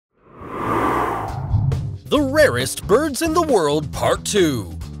The Rarest Birds in the World Part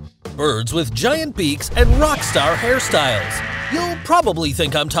 2. Birds with giant beaks and rockstar hairstyles. You'll probably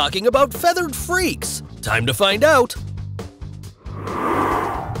think I'm talking about feathered freaks. Time to find out.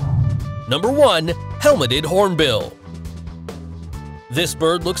 Number 1. Helmeted Hornbill. This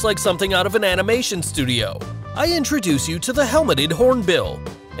bird looks like something out of an animation studio. I introduce you to the helmeted hornbill.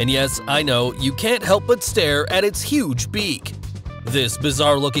 And yes, I know, you can't help but stare at its huge beak. This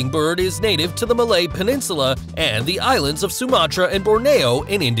bizarre-looking bird is native to the Malay Peninsula and the islands of Sumatra and Borneo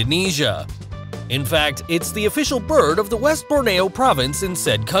in Indonesia. In fact, it's the official bird of the West Borneo province in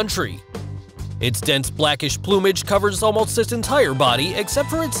said country. Its dense blackish plumage covers almost its entire body except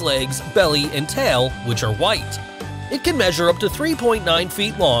for its legs, belly, and tail, which are white. It can measure up to 3.9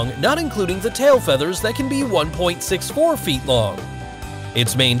 feet long, not including the tail feathers that can be 1.64 feet long.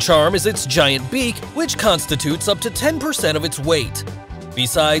 Its main charm is its giant beak, which constitutes up to 10% of its weight.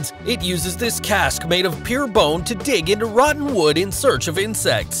 Besides, it uses this casque made of pure bone to dig into rotten wood in search of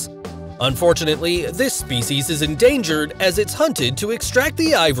insects. Unfortunately, this species is endangered as it's hunted to extract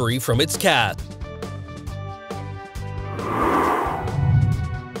the ivory from its cat.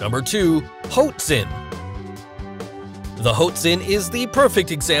 Number 2. Hoatzin. The Hoatzin is the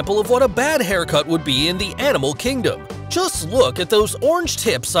perfect example of what a bad haircut would be in the animal kingdom. Just look at those orange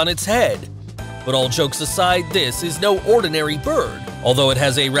tips on its head. But all jokes aside, this is no ordinary bird. Although it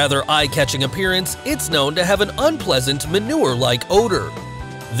has a rather eye-catching appearance, it's known to have an unpleasant manure-like odor.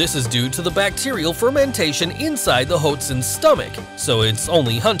 This is due to the bacterial fermentation inside the Hoatzin's stomach, so it's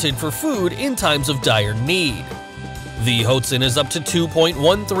only hunted for food in times of dire need. The Hoatzin is up to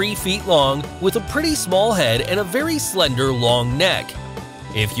 2.13 feet long, with a pretty small head and a very slender long neck.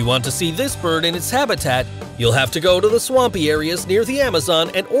 If you want to see this bird in its habitat, you'll have to go to the swampy areas near the Amazon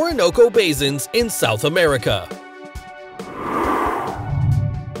and Orinoco basins in South America.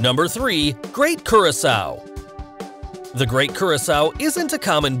 Number 3. Great Curacao. The great curassow isn't a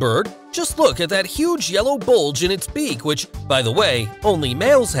common bird. Just look at that huge yellow bulge in its beak, which, by the way, only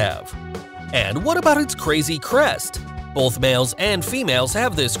males have. And what about its crazy crest? Both males and females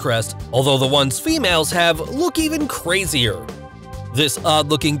have this crest, although the ones females have look even crazier. This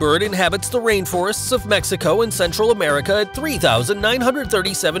odd-looking bird inhabits the rainforests of Mexico and Central America at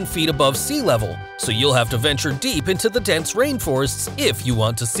 3,937 feet above sea level, so you'll have to venture deep into the dense rainforests if you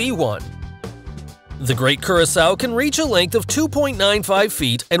want to see one. The great curassow can reach a length of 2.95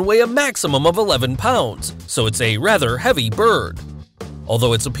 feet and weigh a maximum of 11 pounds, so it's a rather heavy bird.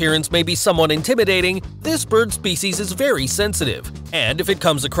 Although its appearance may be somewhat intimidating, this bird species is very sensitive, and if it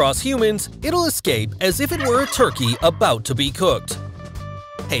comes across humans, it'll escape as if it were a turkey about to be cooked.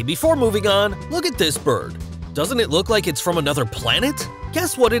 Hey, before moving on, look at this bird. Doesn't it look like it's from another planet?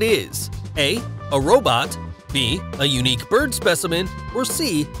 Guess what it is? A. A robot, B. A unique bird specimen, or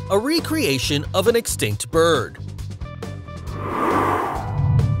C. A recreation of an extinct bird.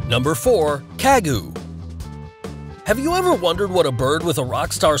 Number 4. Kagu. Have you ever wondered what a bird with a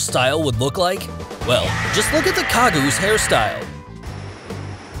rockstar style would look like? Well, just look at the Kagu's hairstyle.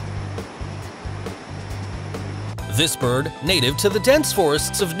 This bird, native to the dense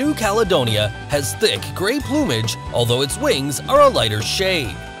forests of New Caledonia, has thick gray plumage, although its wings are a lighter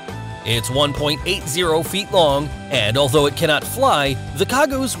shade. It's 1.80 feet long, and although it cannot fly, the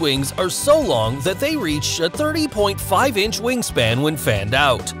Kagu's wings are so long that they reach a 30.5-inch wingspan when fanned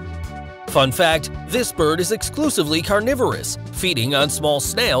out. Fun fact, this bird is exclusively carnivorous, feeding on small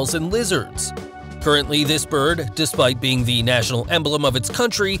snails and lizards. Currently, this bird, despite being the national emblem of its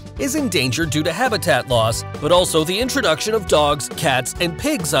country, is endangered due to habitat loss, but also the introduction of dogs, cats, and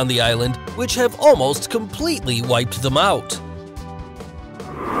pigs on the island, which have almost completely wiped them out.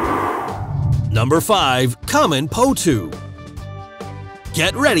 Number 5. Common Potu.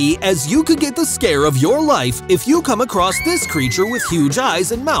 Get ready, as you could get the scare of your life if you come across this creature with huge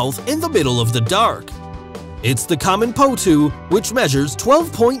eyes and mouth in the middle of the dark. It's the common Potu, which measures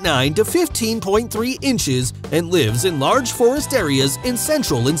 12.9 to 15.3 inches and lives in large forest areas in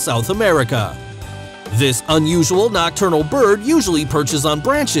Central and South America. This unusual nocturnal bird usually perches on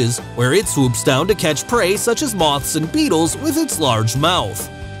branches, where it swoops down to catch prey such as moths and beetles with its large mouth.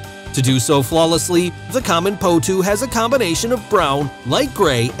 To do so flawlessly, the common Potu has a combination of brown, light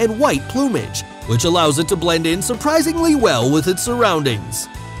gray, and white plumage, which allows it to blend in surprisingly well with its surroundings.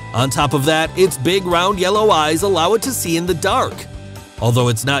 On top of that, its big round yellow eyes allow it to see in the dark. Although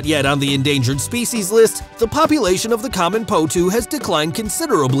it's not yet on the endangered species list, the population of the common Potu has declined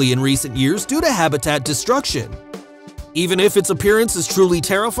considerably in recent years due to habitat destruction. Even if its appearance is truly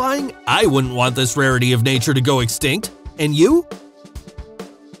terrifying, I wouldn't want this rarity of nature to go extinct. And you?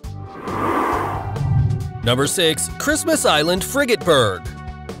 Number 6. Christmas Island Frigate Bird.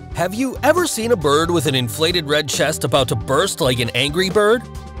 Have you ever seen a bird with an inflated red chest about to burst like an angry bird?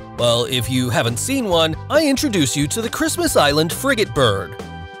 Well, if you haven't seen one, I introduce you to the Christmas Island frigate bird.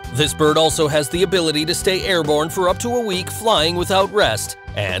 This bird also has the ability to stay airborne for up to a week flying without rest,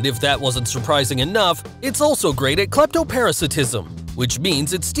 and if that wasn't surprising enough, it's also great at kleptoparasitism, which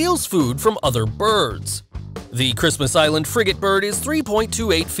means it steals food from other birds. The Christmas Island frigate bird is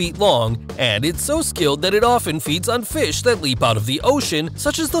 3.28 feet long, and it's so skilled that it often feeds on fish that leap out of the ocean,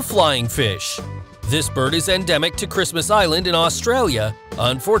 such as the flying fish. This bird is endemic to Christmas Island in Australia.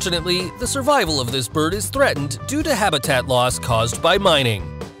 Unfortunately, the survival of this bird is threatened due to habitat loss caused by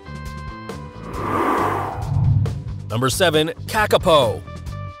mining. Number 7. Kakapo.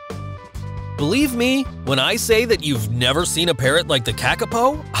 Believe me when I say that you've never seen a parrot like the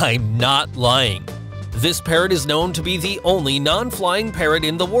kakapo, I'm not lying. This parrot is known to be the only non-flying parrot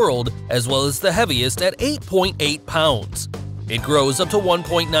in the world, as well as the heaviest at 8.8 pounds. It grows up to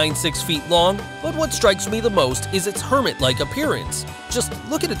 1.96 feet long, but what strikes me the most is its hermit-like appearance. Just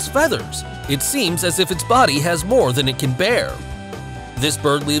look at its feathers. It seems as if its body has more than it can bear. This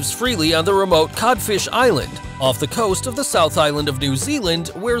bird lives freely on the remote Codfish Island, off the coast of the South Island of New Zealand,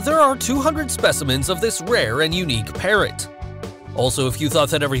 where there are 200 specimens of this rare and unique parrot. Also, if you thought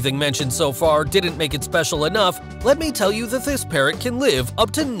that everything mentioned so far didn't make it special enough, let me tell you that this parrot can live up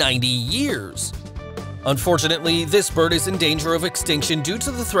to 90 years. Unfortunately, this bird is in danger of extinction due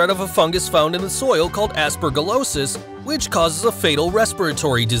to the threat of a fungus found in the soil called aspergillosis, which causes a fatal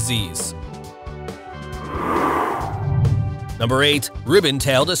respiratory disease. Number 8.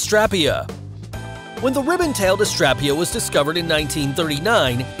 Ribbon-tailed astrapia. When the ribbon-tailed astrapia was discovered in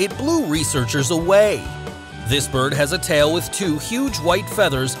 1939, it blew researchers away. This bird has a tail with 2 huge white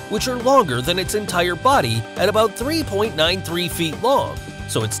feathers which are longer than its entire body at about 3.93 feet long,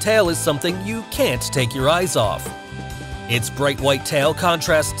 so its tail is something you can't take your eyes off. Its bright white tail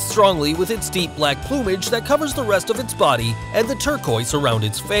contrasts strongly with its deep black plumage that covers the rest of its body and the turquoise around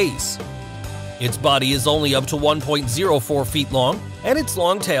its face. Its body is only up to 1.04 feet long, and its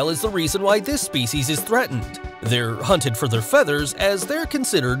long tail is the reason why this species is threatened. They're hunted for their feathers as they're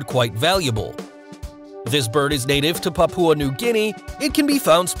considered quite valuable. This bird is native to Papua New Guinea. It can be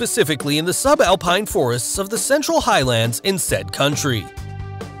found specifically in the subalpine forests of the Central Highlands in said country.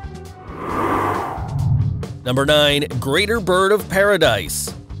 Number 9. Greater bird of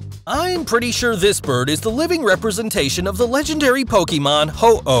paradise. I'm pretty sure this bird is the living representation of the legendary Pokemon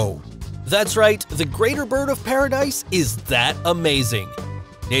Ho-Oh. That's right, the greater bird of paradise is that amazing.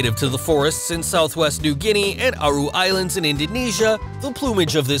 Native to the forests in southwest New Guinea and Aru Islands in Indonesia, the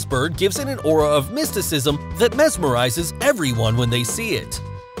plumage of this bird gives it an aura of mysticism that mesmerizes everyone when they see it.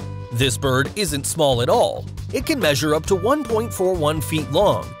 This bird isn't small at all. It can measure up to 1.41 feet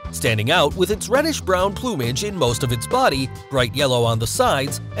long, standing out with its reddish-brown plumage in most of its body, bright yellow on the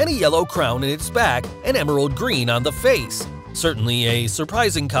sides, and a yellow crown in its back and emerald green on the face. Certainly a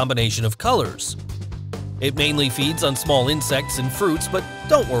surprising combination of colors. It mainly feeds on small insects and fruits, but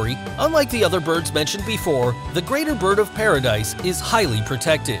don't worry, unlike the other birds mentioned before, the greater bird of paradise is highly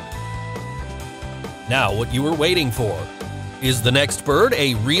protected. Now what you were waiting for. Is the next bird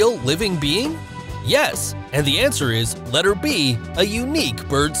a real living being? Yes, and the answer is letter B, a unique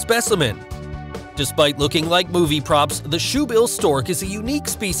bird specimen. Despite looking like movie props, the shoebill stork is a unique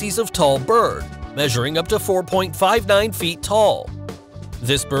species of tall bird, measuring up to 4.59 feet tall.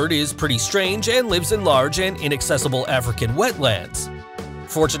 This bird is pretty strange and lives in large and inaccessible African wetlands.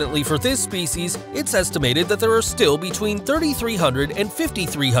 Fortunately for this species, it's estimated that there are still between 3,300 and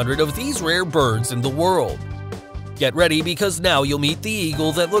 5,300 of these rare birds in the world. Get ready because now you'll meet the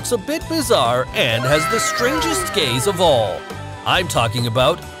eagle that looks a bit bizarre and has the strangest gaze of all. I'm talking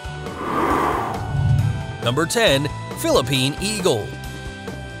about Number 10. Philippine Eagle.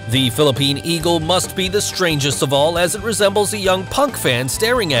 The Philippine Eagle must be the strangest of all as it resembles a young punk fan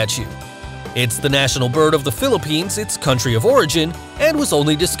staring at you. It's the national bird of the Philippines, its country of origin, and was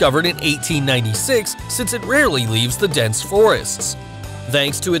only discovered in 1896 since it rarely leaves the dense forests.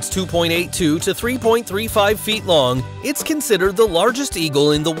 Thanks to its 2.82 to 3.35 feet long, it's considered the largest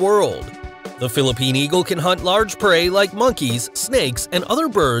eagle in the world. The Philippine eagle can hunt large prey like monkeys, snakes, and other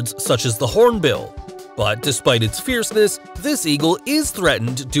birds such as the hornbill. But despite its fierceness, this eagle is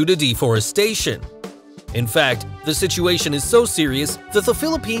threatened due to deforestation. In fact, the situation is so serious that the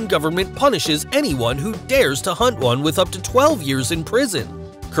Philippine government punishes anyone who dares to hunt one with up to 12 years in prison.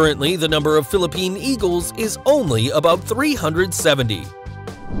 Currently, the number of Philippine eagles is only about 370.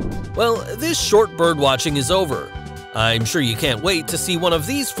 Well, this short bird watching is over. I'm sure you can't wait to see one of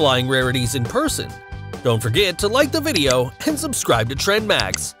these flying rarities in person. Don't forget to like the video and subscribe to Trend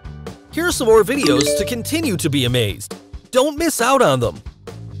Max. Here are some more videos to continue to be amazed. Don't miss out on them.